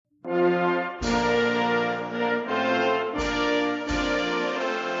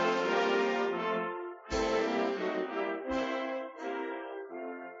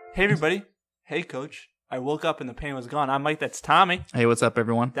Hey, everybody. Hey, Coach. I woke up and the pain was gone. I'm Mike. That's Tommy. Hey, what's up,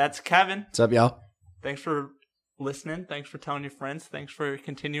 everyone? That's Kevin. What's up, y'all? Thanks for listening. Thanks for telling your friends. Thanks for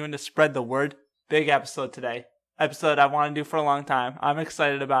continuing to spread the word. Big episode today. Episode I want to do for a long time. I'm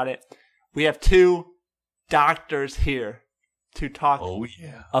excited about it. We have two doctors here to talk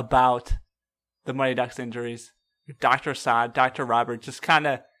about the Mighty Ducks injuries. Dr. Assad, Dr. Robert, just kind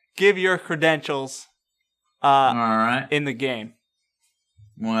of give your credentials All right. in the game.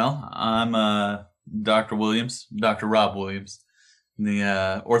 Well, I'm Dr. Williams, Dr. Rob Williams,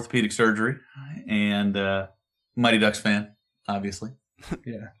 the orthopedic surgery and Mighty Ducks fan, obviously.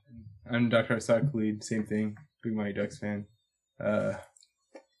 Yeah. I'm Dr. Assad Khalid, same thing. Big Mighty Ducks fan. I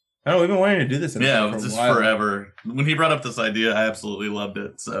don't know, we've been wanting to do this for just a while. forever. When he brought up this idea, I absolutely loved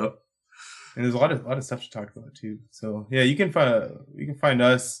it. So, and there's a lot of stuff to talk about too. So yeah, you can find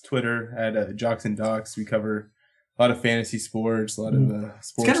us Twitter at Jocks and Docs. We cover a lot of fantasy sports, a lot of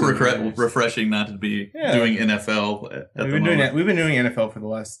sports. it's kind of refreshing not to be doing NFL at the moment. We've been doing NFL for the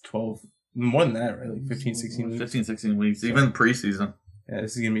last 12, more than that, right? Like 15, 16 weeks. 15, 16 weeks, even preseason. Yeah,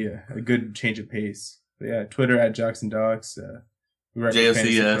 this is going to be a good change of pace. But yeah, Twitter at Jocks and Docs. We write for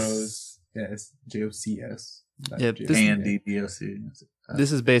Fantasy Pros. Yeah, it's JOCS. Yeah, and DDOC.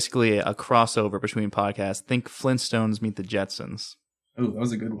 This is basically a crossover between podcasts. Think Flintstones meet the Jetsons. Oh, that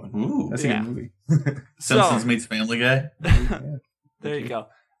was a good one. Ooh, that's a good movie. Simpsons meets Family Guy. There you go.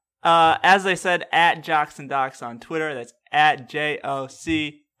 As I said, at Jocks and Docs on Twitter. That's at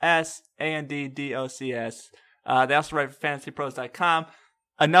JOCSANDDOCS. They also write for fantasypros.com.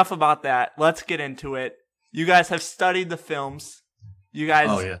 Enough about that. Let's get into it. You guys have studied the films. You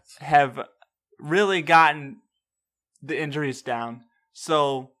guys have really gotten the injuries down.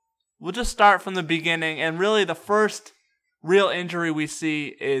 So we'll just start from the beginning. And really the first real injury we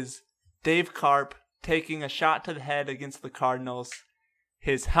see is Dave Karp taking a shot to the head against the Cardinals.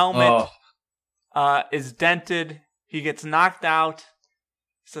 His helmet is dented. He gets knocked out.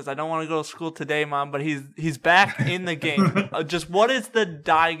 He says, "I don't want to go to school today, Mom," but he's back in the game. Just what is the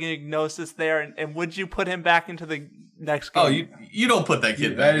diagnosis there, and would you put him back into the next game? Oh, you don't put that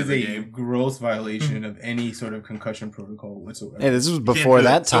kid back in the game. That is a gross violation of any sort of concussion protocol whatsoever. Hey, this was before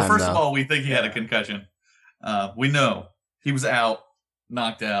that time, So first of all, we think he had a concussion. We know he was out,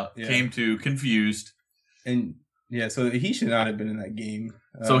 knocked out, came to, confused. And yeah, so he should not have been in that game.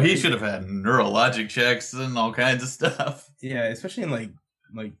 So he should have had neurologic checks and all kinds of stuff. Yeah, especially in like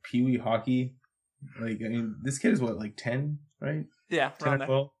Pee Wee hockey. Like, I mean, this kid is what, like 10, right? Yeah, 10 or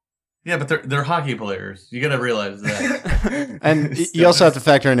 12. Yeah, but they're hockey players. You gotta realize that. And you also have to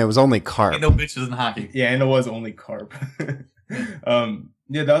factor in it was only Karp. Ain't no bitches in hockey. Yeah, and it was only Karp.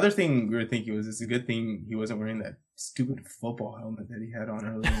 Yeah, the other thing we were thinking was it's a good thing he wasn't wearing that stupid football helmet that he had on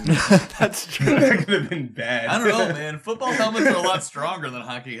earlier. That's true. That could have been bad. I don't know, man. Football helmets are a lot stronger than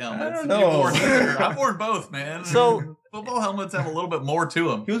hockey helmets. I don't know. I've worn both, man. So football helmets have a little bit more to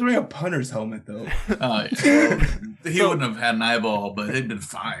them. He was wearing a punter's helmet, though. He wouldn't have had an eyeball, but it'd been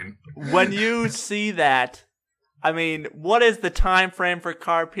fine. When you see that, I mean, what is the time frame for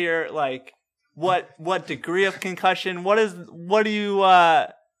Karp here? Like, what degree of concussion? What do you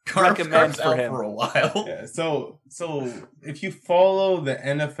recommend for him? For a while. Yeah, so if you follow the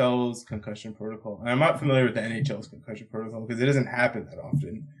NFL's concussion protocol, and I'm not familiar with the NHL's concussion protocol because it doesn't happen that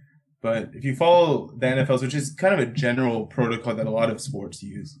often, but if you follow the NFL's, which is kind of a general protocol that a lot of sports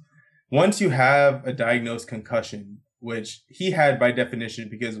use, once you have a diagnosed concussion, which he had by definition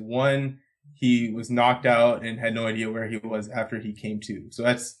because one, he was knocked out and had no idea where he was after he came to. So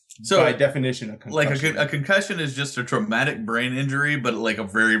that's by definition a concussion. Like a concussion is just a traumatic brain injury, but like a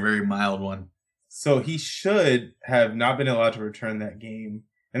very, very mild one. So he should have not been allowed to return that game.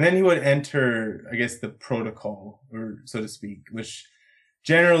 And then he would enter, I guess, the protocol, or so to speak, which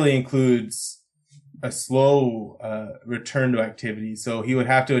generally includes a slow return to activity. So he would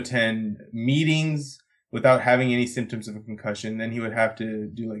have to attend meetings without having any symptoms of a concussion. Then he would have to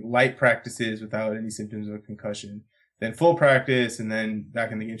do like light practices without any symptoms of a concussion. Then full practice, and then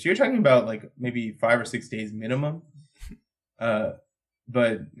back in the game. So you're talking about like maybe 5 or 6 days minimum. But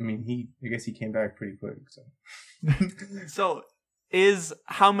I mean, I guess he came back pretty quick. So, So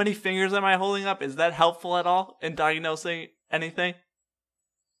how many fingers am I holding up? Is that helpful at all in diagnosing anything?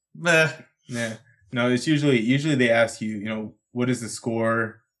 Meh. Yeah. No, it's usually they ask you, what is the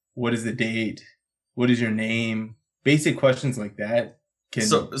score? What is the date? What is your name? Basic questions like that.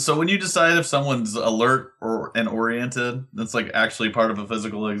 So when you decide if someone's alert and oriented, that's like actually part of a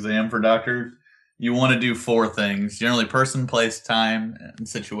physical exam for doctors, you want to do 4 things. Generally person, place, time, and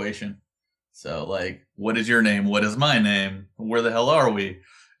situation. So like, what is your name? What is my name? Where the hell are we?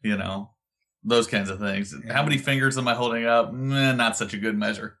 those kinds of things. How many fingers am I holding up? Not such a good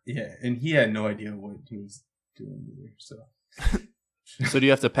measure. Yeah, and he had no idea what he was doing either. So, So do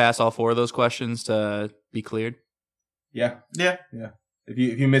you have to pass all 4 of those questions to be cleared? Yeah. If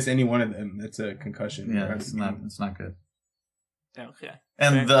you miss any one of them, that's a concussion. Yeah, it's not good. Okay.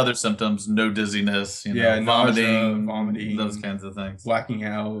 And the other symptoms, no dizziness, nausea, vomiting, those kinds of things. Blacking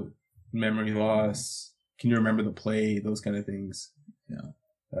out, memory loss. Can you remember the play? Those kind of things. Yeah.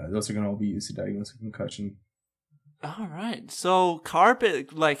 Those are going to all be used to diagnose a concussion. All right. So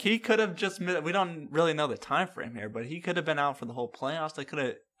Carpet, he could have just we don't really know the time frame here, but he could have been out for the whole playoffs. They could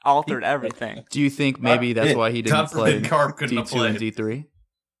have altered everything. Do you think maybe that's why he didn't play D2 and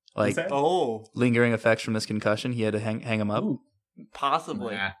D3? Lingering effects from this concussion, he had to hang him up? Ooh.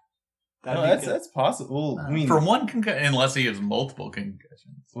 Possibly. Nah. That's possible. I mean, for one concussion, unless he has multiple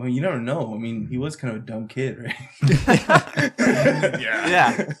concussions. Well, you never know. I mean, he was kind of a dumb kid, right?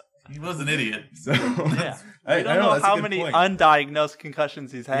 Yeah. He was an idiot. So, yeah. I don't know how many undiagnosed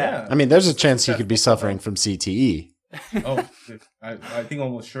concussions he's had. Yeah. I mean, there's a chance he could be suffering from CTE. Oh, I think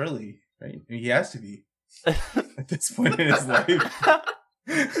almost surely, right? I mean, he has to be at this point in his life.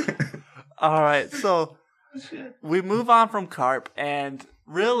 All right, so we move on from Carp, and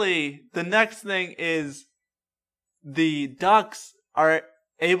really the next thing is the Ducks are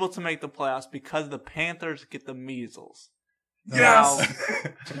able to make the playoffs because the Panthers get the measles. Yes!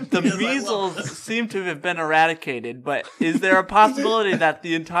 Now, the measles seem to have been eradicated, but is there a possibility that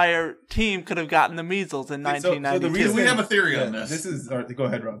the entire team could have gotten the measles in 1992? We have a theory on this. This is go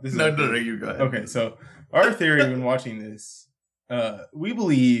ahead, Rob. No, you go ahead. Okay, so our theory when watching this, we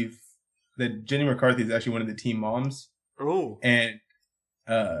believe that Jenny McCarthy is actually one of the team moms. Oh, and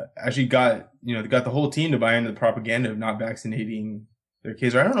actually got the whole team to buy into the propaganda of not vaccinating their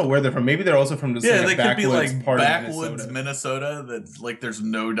kids. Or I don't know where they're from. Maybe they're also from this they could be part backwoods of Minnesota. That's there's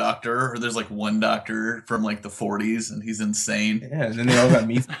no doctor, or there's one doctor from the 40s, and he's insane. Yeah, and then they all got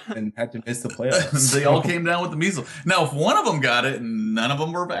measles and had to miss the playoffs. They all came down with the measles. Now, if one of them got it and none of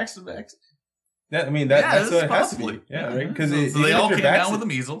them were vaccinated. Yeah, I mean that's what it has to be. Yeah, right. Because so they all came down with the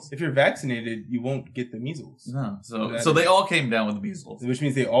measles. If you're vaccinated, you won't get the measles. No, so they all came down with the measles, which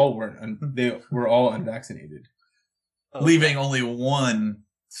means they all weren't. They were all unvaccinated, leaving only one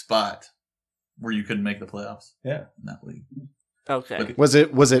spot where you couldn't make the playoffs. Yeah, in that league. Okay. Was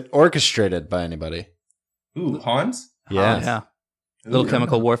it orchestrated by anybody? Ooh, Hans? Yeah. Yeah. Little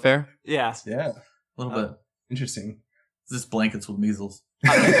chemical warfare? Yeah. Yeah. A little bit. Interesting. It's just blankets with measles.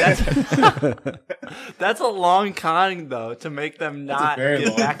 That's a long con, though, to make them not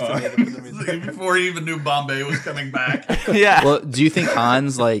get vaccinated. Before he even knew Bombay was coming back. Yeah. Well, do you think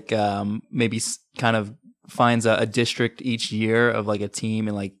Hans maybe kind of finds a district each year of a team,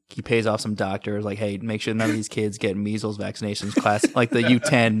 and he pays off some doctors, hey, make sure none of these kids get measles vaccinations class, like the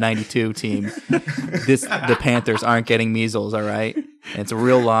U10 92 team. The Panthers aren't getting measles, all right? And it's a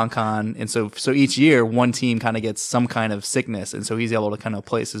real long con, and so each year one team kind of gets some kind of sickness, and so he's able to kind of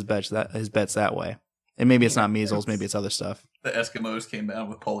place his bets that way. And maybe it's not measles, maybe it's other stuff. The Eskimos came down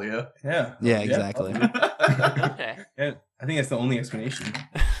with polio. Yeah. Yeah, exactly. Okay. Yeah, I think that's the only explanation.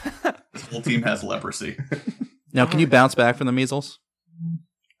 This whole team has leprosy. Now, can you bounce back from the measles?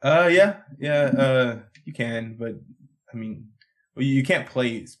 Yeah, you can, but I mean, you can't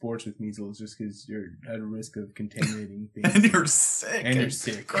play sports with measles just because you're at a risk of contaminating things. And you're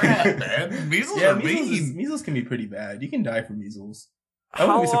sick. Crap, man. Measles are mean. Measles can be pretty bad. You can die from measles. I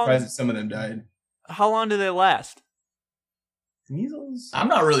wouldn't be surprised if some of them died. How long do they last? Measles? I'm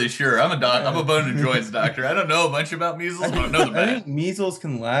not really sure. I'm a bone and joints doctor. I don't know a bunch about measles, but I know the bad. I think measles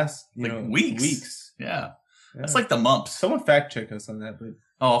can last weeks. Yeah. That's like the mumps. Someone fact check us on that, but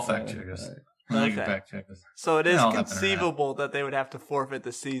I'll fact check us. Okay. Fact check us. So it is conceivable that they would have to forfeit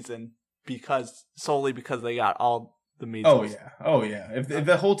the season solely because they got all the measles. Oh yeah. If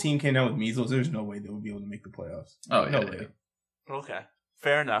the whole team came down with measles, there's no way they would be able to make the playoffs. Oh yeah. No way. Okay.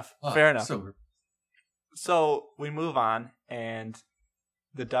 Fair enough. So we move on, and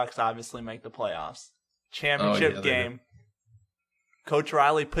the Ducks obviously make the playoffs. Championship game. Coach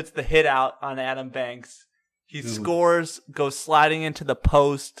Riley puts the hit out on Adam Banks. He scores, goes sliding into the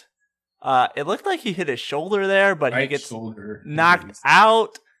post. It looked like he hit his shoulder there, but he gets knocked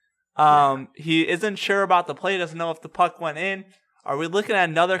out. He isn't sure about the play, doesn't know if the puck went in. Are we looking at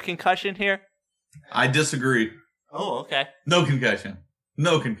another concussion here? I disagree. Oh, okay. No concussion.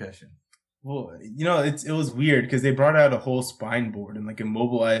 Well, it was weird because they brought out a whole spine board and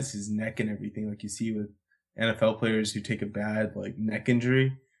immobilized his neck and everything, like you see with NFL players who take a bad neck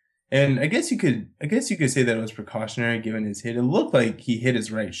injury. And I guess you could say that it was precautionary given his hit. It looked like he hit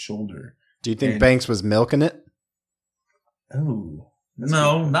his right shoulder. Do you think Banks was milking it? Oh,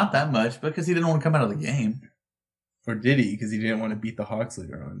 No, not that much, because he didn't want to come out of the game. Or did he? Because he didn't want to beat the Hawks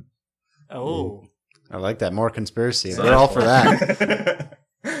later on. Oh. I like that. More conspiracy. So We're all for that.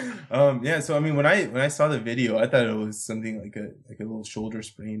 Yeah. So I mean, when I saw the video, I thought it was something like a little shoulder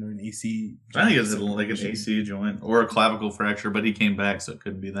sprain or an AC. I think it's like an AC joint or a clavicle fracture, but he came back, so it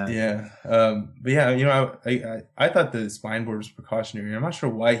couldn't be that. Yeah. But yeah, you know, I thought the spine board was precautionary. I'm not sure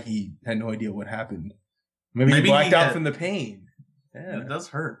why he had no idea what happened. Maybe he blacked out from the pain. Yeah, it does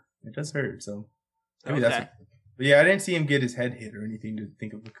hurt. It does hurt. So maybe that's. But yeah, I didn't see him get his head hit or anything to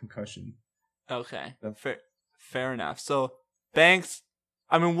think of a concussion. Okay. Fair enough. So Banks,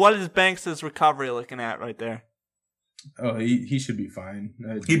 I mean, what is Banks' recovery looking at right there? Oh, he should be fine.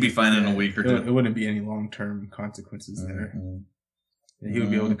 He'd be fine in a week or two. It wouldn't be any long-term consequences there. He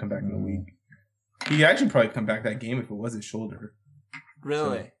would be able to come back in a week. He could actually probably come back that game if it was his shoulder.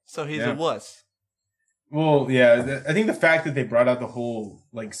 Really? So he's a wuss. Well, yeah. I think the fact that they brought out the whole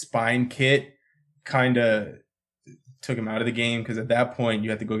like spine kit kind of took him out of the game, because at that point you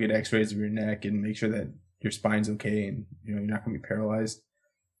have to go get x-rays of your neck and make sure that your spine's okay and you're not going to be paralyzed.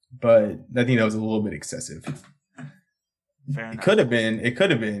 But I think that was a little bit excessive. Fair enough. It could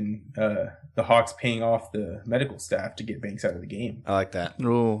have been the Hawks paying off the medical staff to get Banks out of the game. I like that.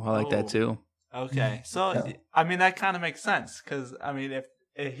 Oh, I like that too. Okay. So, I mean, that kind of makes sense, because, I mean, if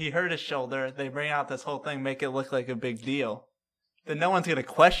he hurt his shoulder, they bring out this whole thing, make it look like a big deal, then no one's going to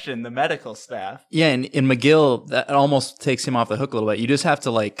question the medical staff. Yeah, and in McGill, that almost takes him off the hook a little bit. You just have to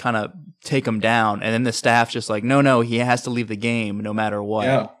like kind of take him down, and then the staff's just like, no, he has to leave the game no matter what.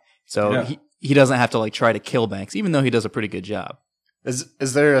 Yeah. So he doesn't have to like try to kill Banks, even though he does a pretty good job. Is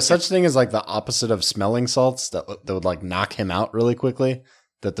there a such thing as like the opposite of smelling salts that would like knock him out really quickly,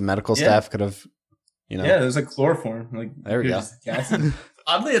 that the medical staff could have, Yeah, there's like chloroform. Like there we go.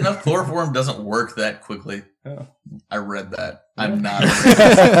 Oddly enough, chloroform doesn't work that quickly. Oh. I read that. I'm not.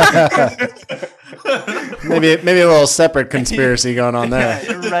 maybe a little separate conspiracy going on there.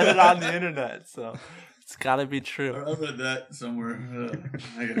 Yeah, you read it on the internet, so it's got to be true. I read that somewhere.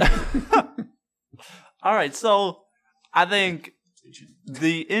 All right, so I think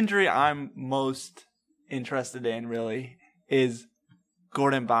the injury I'm most interested in really is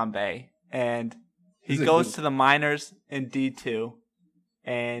Gordon Bombay, and he goes to the minors in D2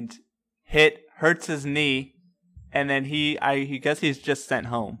 and hurts his knee, and then he guess he's just sent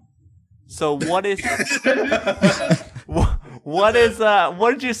home. So what did you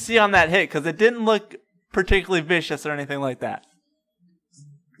see on that hit? Because it didn't look particularly vicious or anything like that.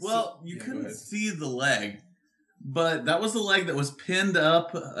 Well, you couldn't see the leg, but that was the leg that was pinned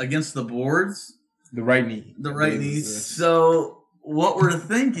up against the boards. The right knee. The right knee. So what we're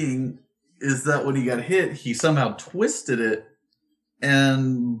thinking is that when he got hit, he somehow twisted it,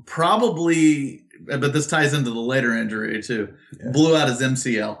 and probably, but this ties into the later injury too, blew out his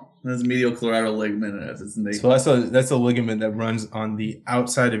MCL. His medial collateral ligament at his knee. So that's a ligament that runs on the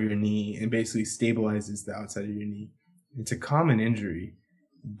outside of your knee and basically stabilizes the outside of your knee. It's a common injury,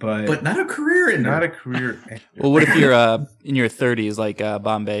 but not a career injury. Not a career injury. Well, what if you're in your 30s like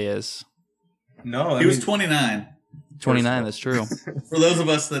Bombay is? No, he was 29. 29, that's true. For those of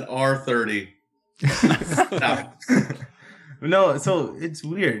us that are 30. Stop. No, so it's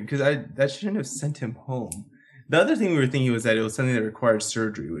weird because that shouldn't have sent him home. The other thing we were thinking was that it was something that required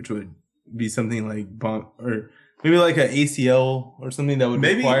surgery, which would be something like or maybe like an ACL or something that would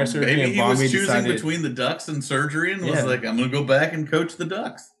require surgery. Maybe he was choosing between the Ducks and surgery and was like, I'm going to go back and coach the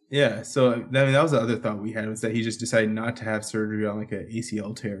Ducks. Yeah, so I mean, that was the other thought we had, was that he just decided not to have surgery on like an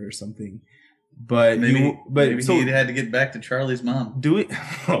ACL tear or something. But maybe he had to get back to Charlie's mom. Do we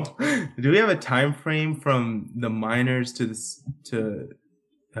have a time frame from the minors to the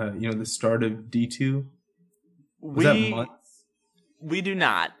start of D2? We do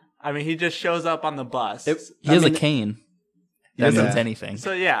not. I mean, he just shows up on the bus. He has a cane. That means anything.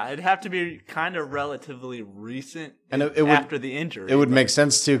 So yeah, it'd have to be kind of relatively recent, and after the injury. It would make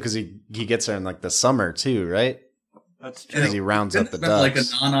sense too, because he gets there in like the summer too, right? That's true. Because he rounds up the Ducks. Like a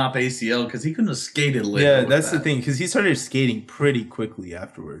non-op ACL, because he couldn't have skated later. Yeah, that's the thing, because he started skating pretty quickly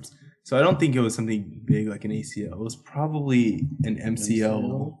afterwards. So I don't think it was something big like an ACL. It was probably an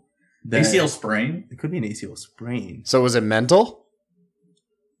MCL. ACL sprain? It could be an ACL sprain. So was it mental?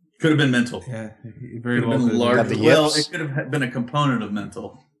 Could have been mental. Yeah, very well. Well, it could have been a component of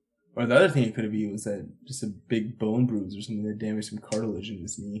mental. Or the other thing it could have been was that just a big bone bruise or something that damaged some cartilage in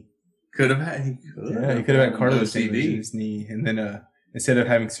his knee. He could have had cartilage damage in his knee, and then instead of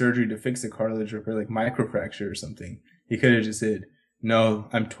having surgery to fix the cartilage or for like microfracture or something, he could have just said, "No,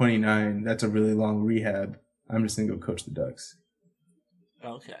 I'm 29. That's a really long rehab. I'm just gonna go coach the Ducks."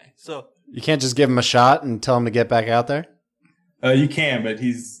 Okay, so you can't just give him a shot and tell him to get back out there. You can, but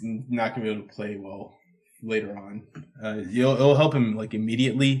he's not going to be able to play well later on. It'll help him like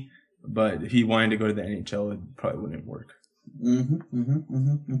immediately, but if he wanted to go to the NHL, it probably wouldn't work.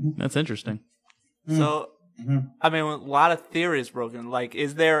 That's interesting. So, I mean, a lot of theories broken. Like,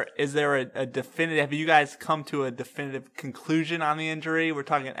 is there a definitive? Have you guys come to a definitive conclusion on the injury? We're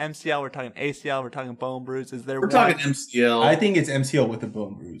talking MCL, we're talking ACL, we're talking bone bruise. We're talking MCL. I think it's MCL with a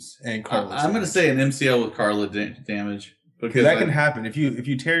bone bruise and cartilage. I'm going to say an MCL with cartilage damage because that can happen. If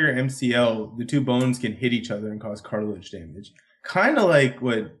you tear your MCL, the two bones can hit each other and cause cartilage damage. Kind of like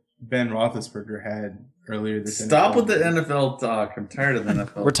what Ben Roethlisberger had earlier this season. Stop with the NFL talk. I'm tired of the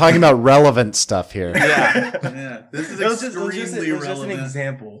NFL. We're talking about relevant stuff here. Yeah. This is extremely relevant. Just an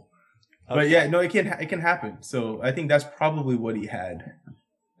example. Okay. But yeah, no, it can happen. So I think that's probably what he had.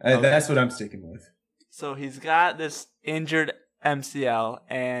 That's what I'm sticking with. So he's got this injured MCL,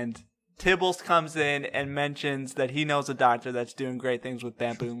 and Tibbles comes in and mentions that he knows a doctor that's doing great things with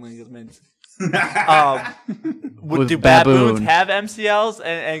baboon ligaments. Do baboons have MCLs,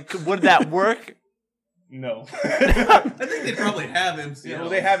 and would that work? No. I think they probably have MCLs. Yeah, well,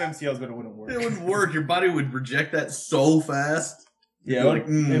 they have MCLs, but it wouldn't work. It wouldn't work. Your body would reject that so fast. Yeah, like,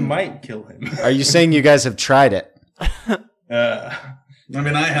 it might kill him. Are you saying you guys have tried it? I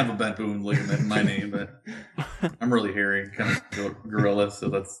mean, I have a baboon ligament in my knee, but I'm really hairy, kind of gorilla, so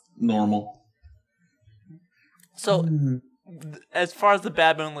that's normal. So, as far as the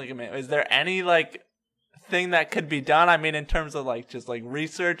baboon ligament, is there any like thing that could be done? I mean, in terms of like just like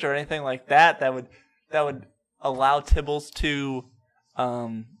research or anything like that would allow Tibbles to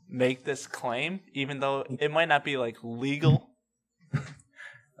make this claim, even though it might not be like legal.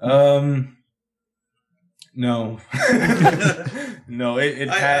 No. No,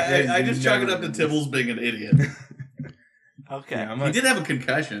 I just chalk it up to Tibbles being an idiot. Okay. Yeah, he did have a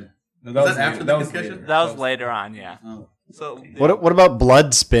concussion. No, was that after the concussion? That was later on, yeah. Oh. So What about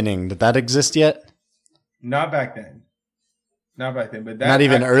blood spinning? Did that exist yet? Not back then. But that, not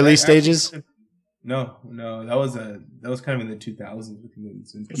even early stages? No, that was kind of in the 2000s.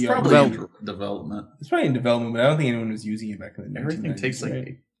 It's probably in development. It's probably in development, but I don't think anyone was using it back in the 1990s. Everything takes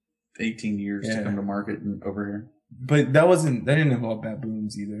like 18 years to come to market over here. But that didn't involve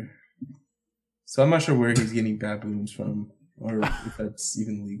baboons either. So I'm not sure where he's getting baboons from, or if that's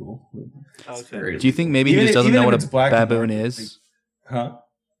even legal. Okay. Do you think maybe he just doesn't know what a baboon is? Huh?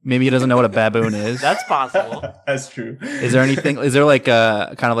 Maybe he doesn't know what a baboon is. That's possible. That's true. Is there anything? Is there like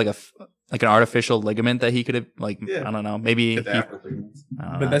a kind of like an artificial ligament that he could have I don't know. Maybe.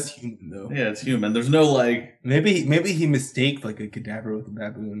 But that's human though. Yeah, it's human. There's no like. Maybe he mistaked like a cadaver with a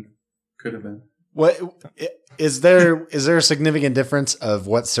baboon. Could have been. What is there a significant difference of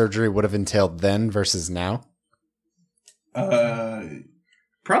what surgery would have entailed then versus now?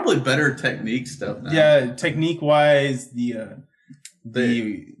 Probably better technique stuff now. Yeah, technique wise, the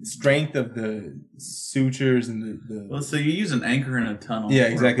strength of the sutures and the well, so you use an anchor in a tunnel. Yeah,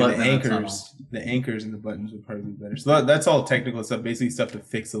 exactly. The anchors and the buttons would probably be better. So that's all technical stuff, basically stuff to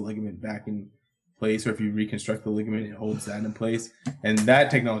fix the ligament back in place, or if you reconstruct the ligament, it holds that in place. And that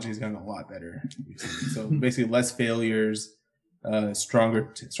technology has gotten a lot better. So basically, less failures,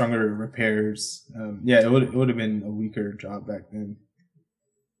 stronger repairs. It would have been a weaker job back then,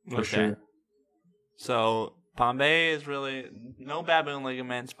 for sure. So Bombay is really no baboon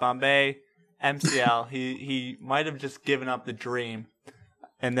ligaments. Bombay MCL. He might have just given up the dream.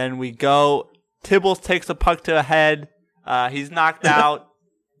 And then we go. Tibbles takes a puck to the head. He's knocked out.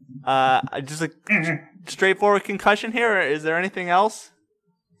 Just a straightforward concussion here. Or is there anything else?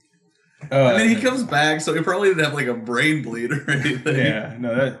 I mean, he comes back, so he probably didn't have like a brain bleed or anything. Yeah,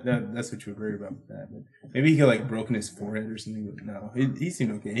 no, that's what you were worried about with that. But maybe he could like broken his forehead or something. But no, he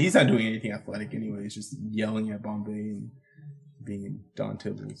seemed okay. He's not doing anything athletic anyway. He's just yelling at Bombay and being Don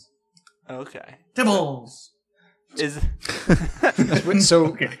Tibbles. Okay, Tibbles is So,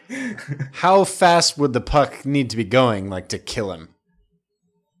 okay. How fast would the puck need to be going, like to kill him?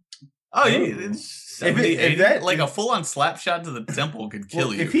 Oh, it's 70, like a full-on slap shot to the temple could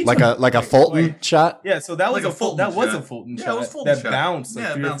kill you. Like a Fulton shot? Yeah, so that was like a Fulton shot. Yeah, it was Fulton that shot. bounced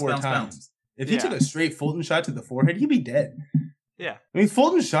like 3 or 4 times. If he took a straight Fulton shot to the forehead, he'd be dead. Yeah. I mean,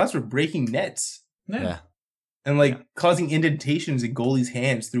 Fulton shots were breaking nets. Yeah. And causing indentations in goalies'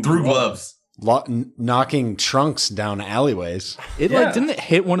 hands through gloves. Knocking trunks down alleyways. Didn't it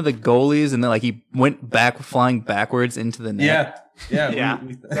hit one of the goalies and then he went flying backwards into the net? Yeah.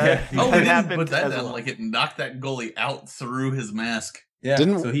 We didn't put that down. It knocked that goalie out through his mask. Yeah.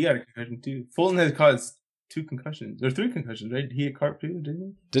 So he got a concussion too. Fulton has caused 2 concussions or 3 concussions, right? He had carp too, didn't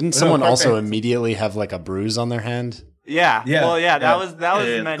he? Didn't someone also immediately have a bruise on their hand? Yeah. Well, that was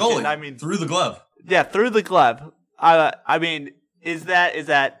mentioned. Goalie, I mean, through the glove. Yeah, through the glove. I mean, is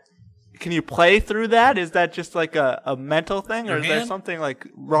that? Can you play through that? Is that just like a mental thing, or is there something like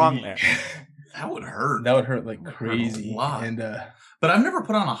wrong there? That would hurt. That would hurt like crazy. And but I've never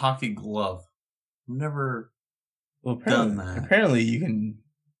put on a hockey glove. I've never done that. Apparently,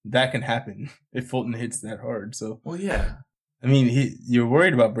 that can happen if Fulton hits that hard. So, well, yeah. I mean, you're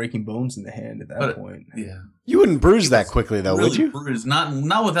worried about breaking bones in the hand at that point. Yeah, you wouldn't bruise that quickly, though, would you? Bruise,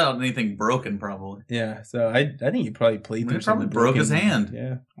 not without anything broken, probably. Yeah, so I think he probably played through something. Probably broke his hand.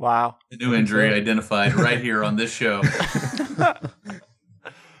 Yeah. Wow. A new injury identified right here on this show.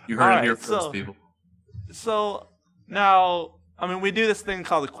 You heard it here first, people. So now, I mean, we do this thing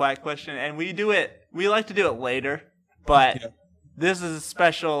called the quack question, and we like to do it later, but this is a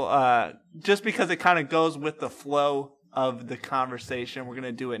special, just because it kind of goes with the flow of the conversation. We're going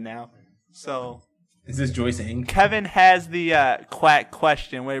to do it now. So, is this Joyce Ng? Kevin has the quack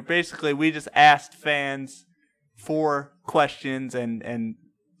question, where basically we just asked fans 4 questions, and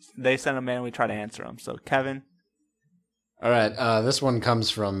they send them in and we try to answer them. So, Kevin. All right. This one comes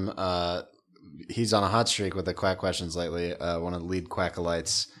from, he's on a hot streak with the quack questions lately. One of the lead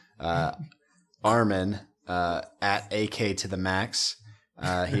quackalites, Armin, at AK to the max.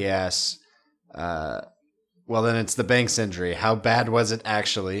 He asks, well, then it's the Banks injury. How bad was it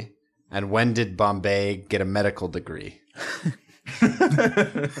actually? And when did Bombay get a medical degree?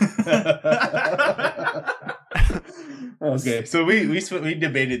 Okay, so we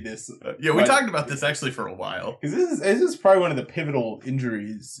debated this. Yeah, we talked about this actually for a while. Because this is probably one of the pivotal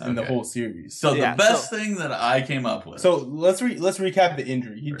injuries in the whole series. So the best thing that I came up with. So let's recap the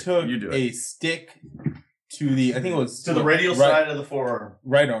injury. He took a stick to the, I think it was to the radial side of the forearm,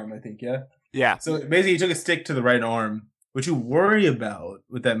 right arm. I think, yeah. Yeah. So basically, he took a stick to the right arm. What you worry about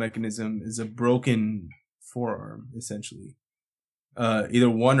with that mechanism is a broken forearm, essentially. Either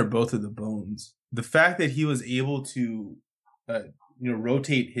one or both of the bones. The fact that he was able to,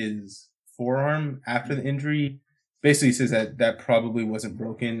 rotate his forearm after the injury basically says that probably wasn't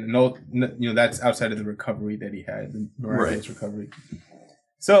broken. No, that's outside of the recovery that he had, the miraculous recovery.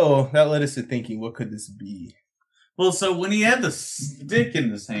 So that led us to thinking, what could this be? Well, so when he had the stick in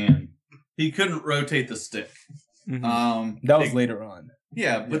his hand, he couldn't rotate the stick. Mm-hmm. That was later on.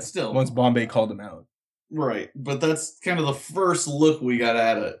 Yeah, but still. Once Bombay called him out. Right, but that's kind of the first look we got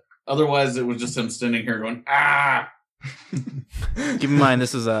at it. Otherwise, it was just him standing here going, ah! Keep in mind,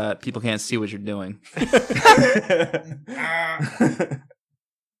 this is people can't see what you're doing.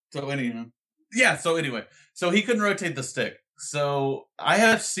 So anyway, so he couldn't rotate the stick. So I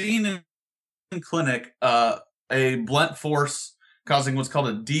have seen in clinic a blunt force causing what's called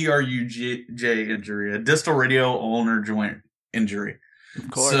a DRUJ injury, a distal radial ulnar joint injury. Of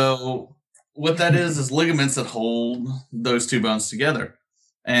course. So what that is ligaments that hold those two bones together,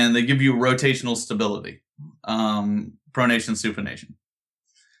 and they give you rotational stability, pronation, supination.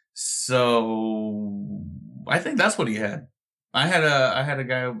 So I think that's what he had. I had a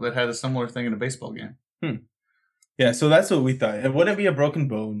guy that had a similar thing in a baseball game. Yeah, so that's what we thought. It wouldn't be a broken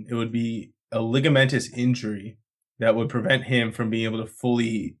bone. It would be a ligamentous injury that would prevent him from being able to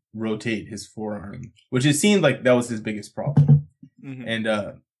fully rotate his forearm, which it seemed like that was his biggest problem. Mm-hmm. And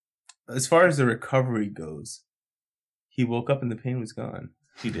as far as the recovery goes, he woke up and the pain was gone.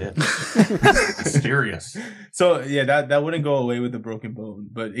 He did. Mysterious. So, yeah, that wouldn't go away with the broken bone,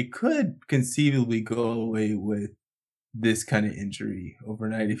 but it could conceivably go away with this kind of injury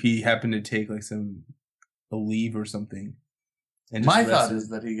overnight if he happened to take like a leave or something. And my thought is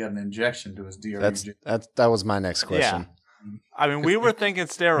that he got an injection to his DRUJ. That was my next question. Yeah. I mean, we were thinking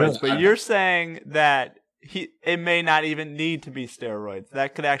steroids, but you're saying that it may not even need to be steroids.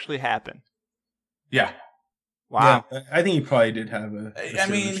 That could actually happen. Yeah. Wow. Yeah, I think he probably did have I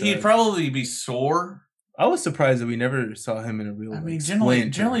mean, he'd probably be sore. I was surprised that we never saw him in a real. I mean,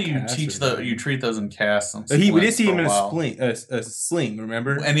 generally you treat those in casts. We did see him in a sling.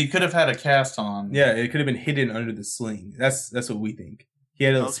 Remember? And he could have had a cast on. Yeah, it could have been hidden under the sling. That's what we think. He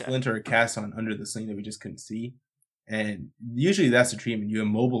had a splint or a cast on under the sling that we just couldn't see. And usually that's the treatment. You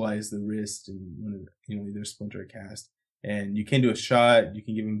immobilize the wrist and either splint or a cast, and you can do a shot. You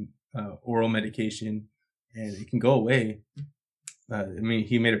can give him oral medication, and it can go away. I mean,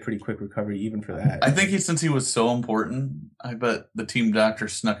 he made a pretty quick recovery even for that. I think since he was so important, I bet the team doctor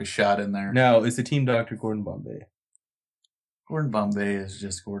snuck a shot in there. Now, is the team doctor Gordon Bombay? Gordon Bombay is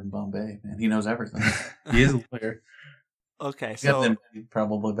just Gordon Bombay, man. He knows everything. He is a player. Okay, so got them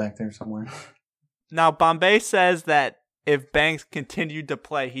probably back there somewhere. Now, Bombay says that if Banks continued to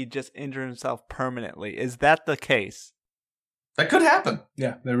play, he'd just injure himself permanently. Is that the case? That could happen.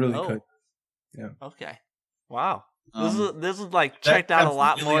 Yeah, that really could. Yeah. Okay. Wow. This is like checked out a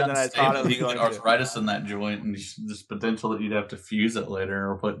lot really more than I thought it was you going get to. arthritis in that joint, and there's potential that you'd have to fuse it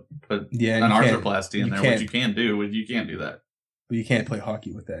later or put an and arthroplasty in there, which you can do. You can't do that. But you can't play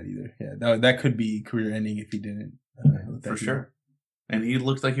hockey with that either. Yeah, that could be career ending if he didn't. For sure. And he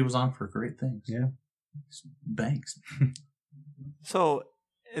looked like he was on for great things. Yeah. Banks. So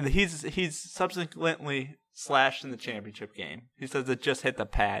he's subsequently slashed in the championship game. He says it just hit the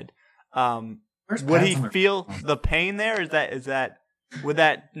pad. Would he feel the pain there? Is that would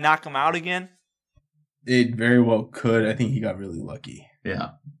that knock him out again? It very well could. I think he got really lucky. Yeah.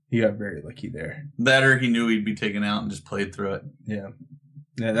 He got very lucky there. That or he knew he'd be taken out and just played through it. Yeah.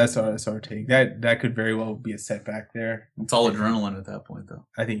 Yeah, that's our take. That could very well be a setback there. It's all adrenaline at that point, though.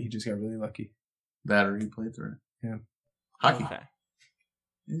 I think he just got really lucky. That or he played through it. Yeah. Hockey. Okay.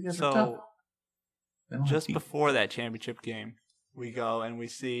 These guys are So tough. just before that championship game, we go and we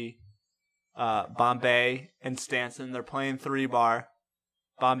see Bombay and Stanson. They're playing 3-bar.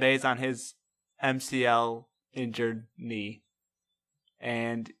 Bombay's on his MCL injured knee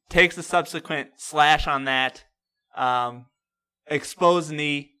and takes a subsequent slash on that exposed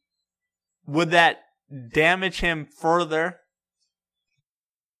knee. Would that damage him further?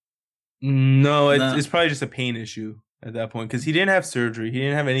 No, it's probably just a pain issue at that point because he didn't have surgery. He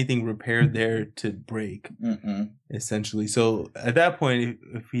didn't have anything repaired there to break, essentially. So at that point,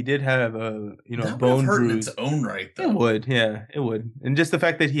 if he did have a bone bruise, in its own right, though. it would, yeah, it would. And just the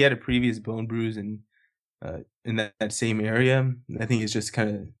fact that he had a previous bone bruise and in that same area, I think it's just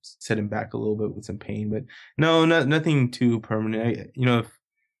kind of set him back a little bit with some pain. But no, nothing too permanent.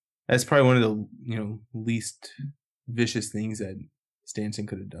 That's probably one of the least vicious things that Stanson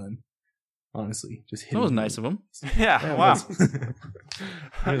could have done. Honestly, just hit. That was nice of him. Yeah, wow.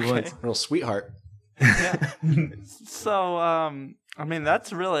 It was. Real sweetheart. Yeah. So,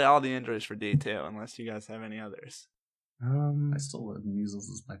 that's really all the injuries for D2, unless you guys have any others. I still love measles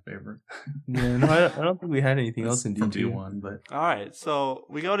is my favorite. Yeah, no, I don't think we had anything else in D2. D1, but All right, so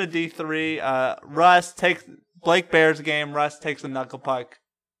we go to D3. Russ takes Blake Bear's game. Russ takes a knuckle puck,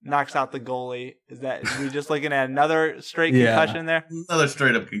 knocks out the goalie. Are we just looking at another straight concussion there? Another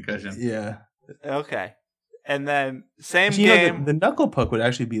straight up concussion. Yeah. Okay. And then same But, game. the knuckle puck would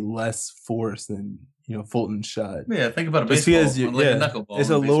actually be less force than Fulton's shot. Yeah, think about a Just baseball. because A knuckleball it's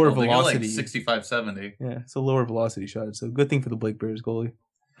a in baseball, lower they go velocity. like 65, 70. Yeah, it's a lower velocity shot. So good thing for the Blake Bears goalie.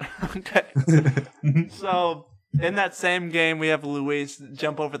 Okay. So in that same game, we have Luis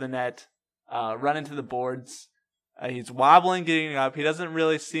jump over the net, run into the boards. He's wobbling, getting up. He doesn't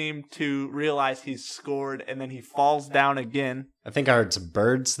really seem to realize he's scored, and then he falls down again. I think I heard some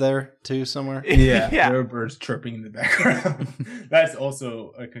birds there too somewhere. Yeah, Yeah. there are birds chirping in the background. That's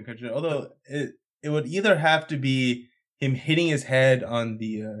also a concussion. Although it would either have to be him hitting his head on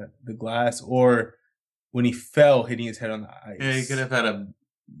the glass, or when he fell, hitting his head on the ice. Yeah, he could have had a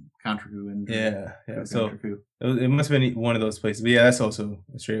contra-coup injury. Yeah. So it must have been one of those places. But yeah, that's also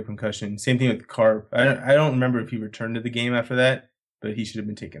a straight up concussion. Same thing with Carp. I don't remember if he returned to the game after that, but he should have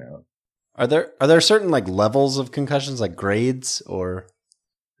been taken out. Are there certain like levels of concussions, like grades, or?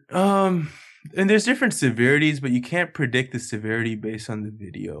 And there's different severities, but you can't predict the severity based on the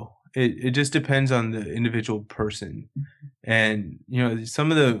video. It just depends on the individual person, and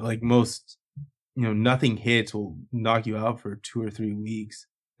some of the most nothing hits will knock you out for 2 or 3 weeks,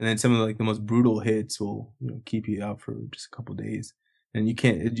 and then some of the most brutal hits will keep you out for just a couple days, and you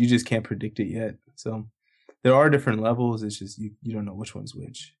just can't predict it yet. So there are different levels. It's just you don't know which one's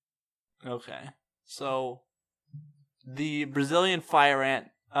which. Okay. So the Brazilian fire ant.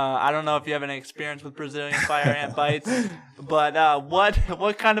 I don't know if you have any experience with Brazilian fire ant bites, but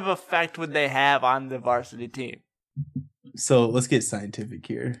what kind of effect would they have on the varsity team? So let's get scientific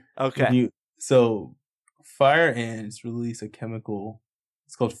here. Okay. So fire ants release a chemical.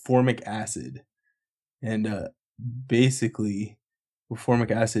 It's called formic acid, and basically, what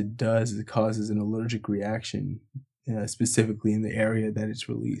formic acid does is it causes an allergic reaction, specifically in the area that it's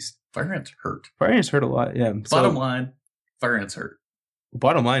released. Fire ants hurt. Fire ants hurt a lot. Yeah. Bottom line, fire ants hurt.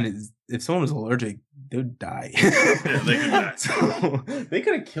 Bottom line is, if someone was allergic, they would die. Yeah, they could die. So they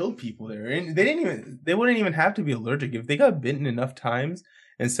could have killed people there, and they wouldn't even have to be allergic if they got bitten enough times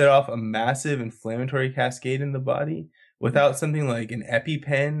and set off a massive inflammatory cascade in the body without something like an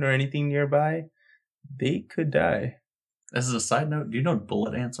EpiPen or anything nearby. They could die. As a side note, do you know what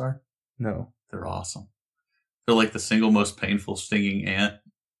bullet ants are? No. They're awesome. They're like the single most painful stinging ant,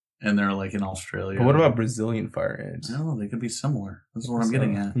 and they're like in Australia. But what about Brazilian fire ants? I don't know. They could be similar. This is what I'm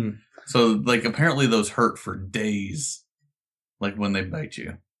getting at. Hmm. So, apparently those hurt for days, when they bite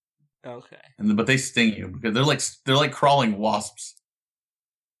you. Okay. But they sting you because they're like crawling wasps.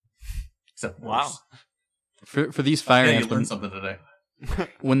 Except worse. Wow. For these fire Yeah, ants, you learned something today.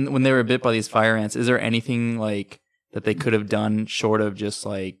 when they were bit by these fire ants, is there anything like that they could have done short of just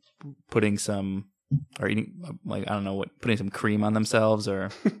like putting some or eating like I don't know what putting some cream on themselves or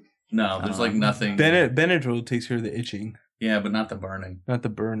No, there's like nothing. Benadryl takes care of the itching. Yeah, but not the burning. Not the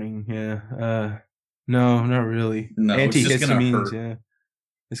burning. Yeah. No, not really. No, it's just gonna hurt. Yeah.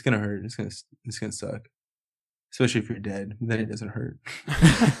 It's gonna hurt. It's gonna suck. Especially if you're dead. Then it doesn't hurt.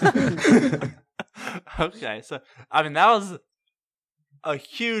 Okay, so I mean that was a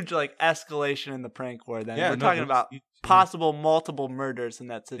huge like escalation in the prank war. Then we're talking about possible multiple murders in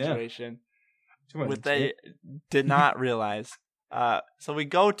that situation, which they did not realize. So we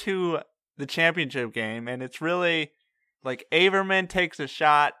go to the championship game, and it's really like Averman takes a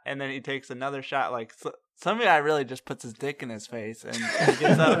shot, and then he takes another shot. Like some guy really just puts his dick in his face, and he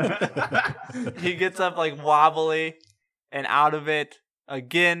gets up. He gets up like wobbly and out of it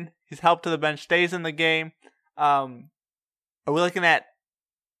again. He's helped to the bench, stays in the game. Are we looking at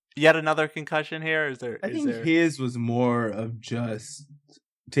yet another concussion here? I think his was more of just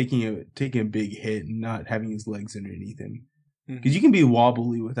taking a big hit and not having his legs underneath him. Because you can be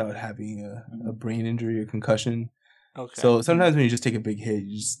wobbly without having a brain injury or concussion. Okay. So sometimes when you just take a big hit,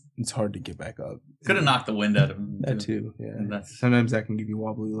 it's hard to get back up. Could have knocked the wind out of him. That too, yeah. Sometimes that can give you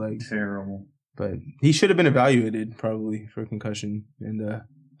wobbly legs. Terrible. But he should have been evaluated probably for concussion, and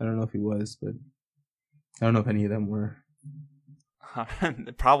I don't know if he was, but I don't know if any of them were.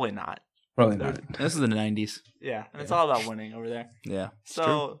 Probably not. Probably not. This is the 90s. Yeah, and it's all about winning over there. Yeah.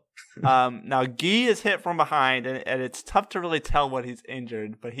 So now Guy is hit from behind, and it's tough to really tell what he's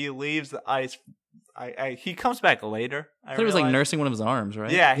injured, but he leaves the ice. He comes back later. I thought he was like nursing one of his arms,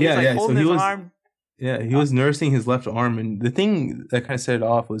 right? Yeah, he was like holding his arm. Yeah, he was nursing his left arm, and the thing that kind of set it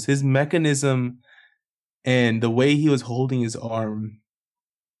off was his mechanism and the way he was holding his arm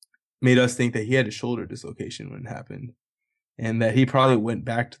made us think that he had a shoulder dislocation when it happened, and that he probably went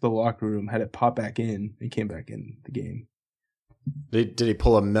back to the locker room, had it pop back in, and came back in the game. Did he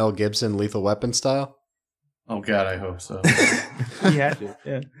pull a Mel Gibson Lethal Weapon style? Oh God, I hope so. He had to.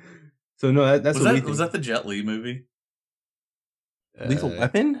 Yeah. So no, that's was that the Jet Li movie? Lethal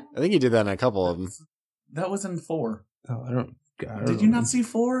Weapon? I think he did that in a couple of them. That was in 4. Oh, I don't Did you not see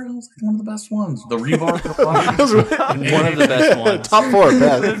 4? It was like one of the best ones. The rebar. One of the best ones. Top 4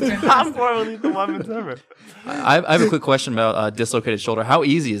 best. Top 4 of Lethal Weapons ever. I have a quick question about dislocated shoulder. How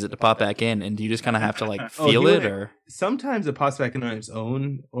easy is it to pop back in? And do you just kind of have to like feel it, or sometimes it pops back in on its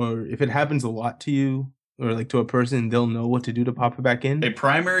own, or if it happens a lot to you or like to a person, they'll know what to do to pop it back in. A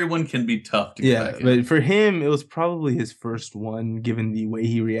primary one can be tough to get back in. But for him, it was probably his first one, given the way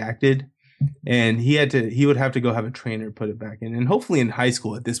he reacted. And he would have to go have a trainer put it back in. And hopefully in high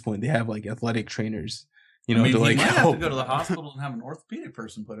school at this point, they have like athletic trainers, to like he might have to go to the hospital and have an orthopedic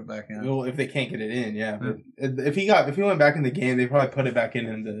person put it back in. Well, if they can't get it in, yeah. But if he went back in the game, they probably put it back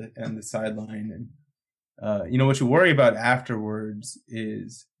in the sideline. And what you worry about afterwards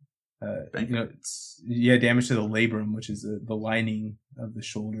is damage to the labrum, which is the lining of the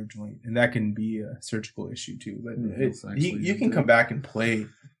shoulder joint, and that can be a surgical issue too. But you can come back and play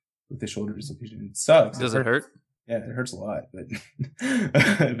with the shoulder dislocation. It sucks. Does it hurt? Yeah, it hurts a lot, but but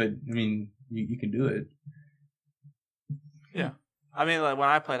I mean, you can do it. Yeah, I mean, like when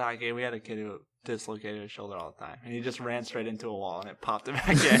I played hockey, we had a kid who dislocated his shoulder all the time, and he just ran straight into a wall, and it popped it back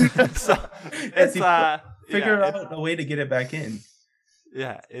in. So it's figure out a way to get it back in.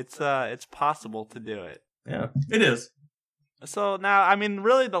 Yeah, it's possible to do it. Yeah, it is. So now, I mean,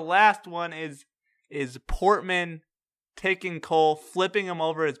 really, the last one is Portman taking Cole, flipping him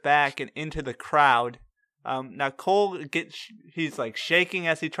over his back and into the crowd. Now Cole he's like shaking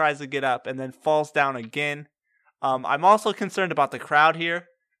as he tries to get up, and then falls down again. I'm also concerned about the crowd here.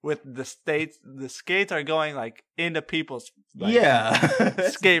 With the skates are going like into people's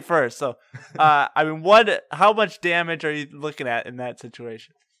skate first. So, I mean, how much damage are you looking at in that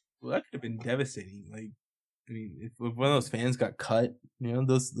situation? Well, that could have been devastating. Like, I mean, if one of those fans got cut,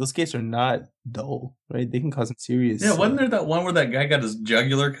 those skates are not dull, right? They can cause some serious. Yeah, wasn't there that one where that guy got his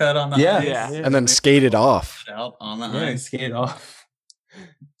jugular cut on the ice? Yeah, and then skated off. Out on the ice. And skated off.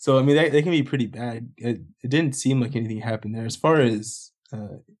 So, I mean, they can be pretty bad. It didn't seem like anything happened there. As far as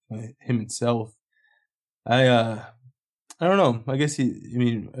him himself, I don't know. I guess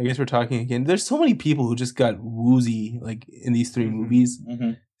we're talking again. There's so many people who just got woozy like in these 3 movies.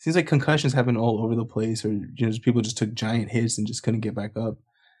 Mm-hmm. Seems like concussions happen all over the place, or people just took giant hits and just couldn't get back up.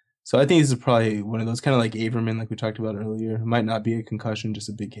 So I think this is probably one of those, kind of like Averman, like we talked about earlier. It might not be a concussion, just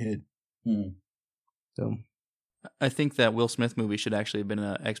a big hit. So I think that Will Smith movie should actually have been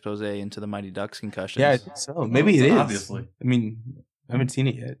an expose into the Mighty Ducks concussions. Yeah, I think so. Maybe it is. Obviously. I mean, I haven't seen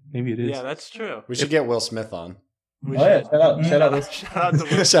it yet. Maybe it is. Yeah, that's true. We should get Will Smith on. Shout out Shout out to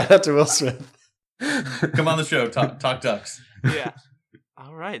Will. Shout out to Will Smith. Come on the show. Talk Ducks. Yeah.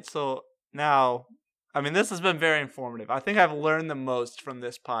 All right. So now, I mean, this has been very informative. I think I've learned the most from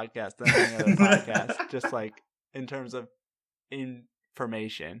this podcast than any other podcast, just like in terms of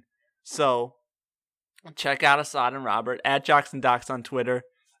information. So check out Assad and Robert at Jocks and Docs on Twitter,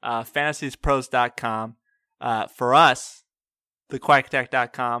 fantasiespros.com. For us,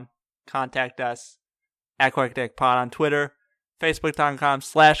 thequackattack.com. Contact us at QuackAttackPod on Twitter,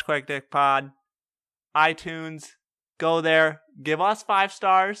 Facebook.com/QuackAttackPod, iTunes. Go there, give us 5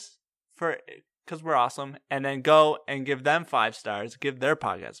 stars because we're awesome, and then go and give them 5 stars. Give their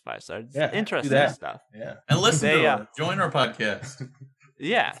podcast 5 stars. Yeah, interesting stuff. Yeah, and listen to them. Join our podcast.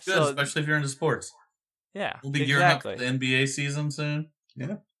 Yeah, it's good, especially if you're into sports. Yeah, we'll be gearing up for the NBA season soon.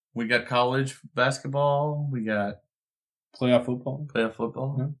 Yeah, we got college basketball. We got playoff football.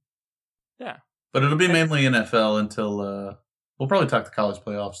 Yeah, but it'll be mainly NFL until we'll probably talk the college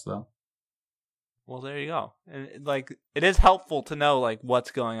playoffs though. Well, there you go. And like, it is helpful to know like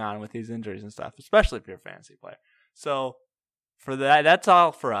what's going on with these injuries and stuff, especially if you're a fantasy player. So for that's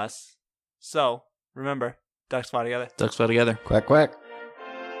all for us. So remember, Ducks fly together. Ducks fly together. Quack, quack.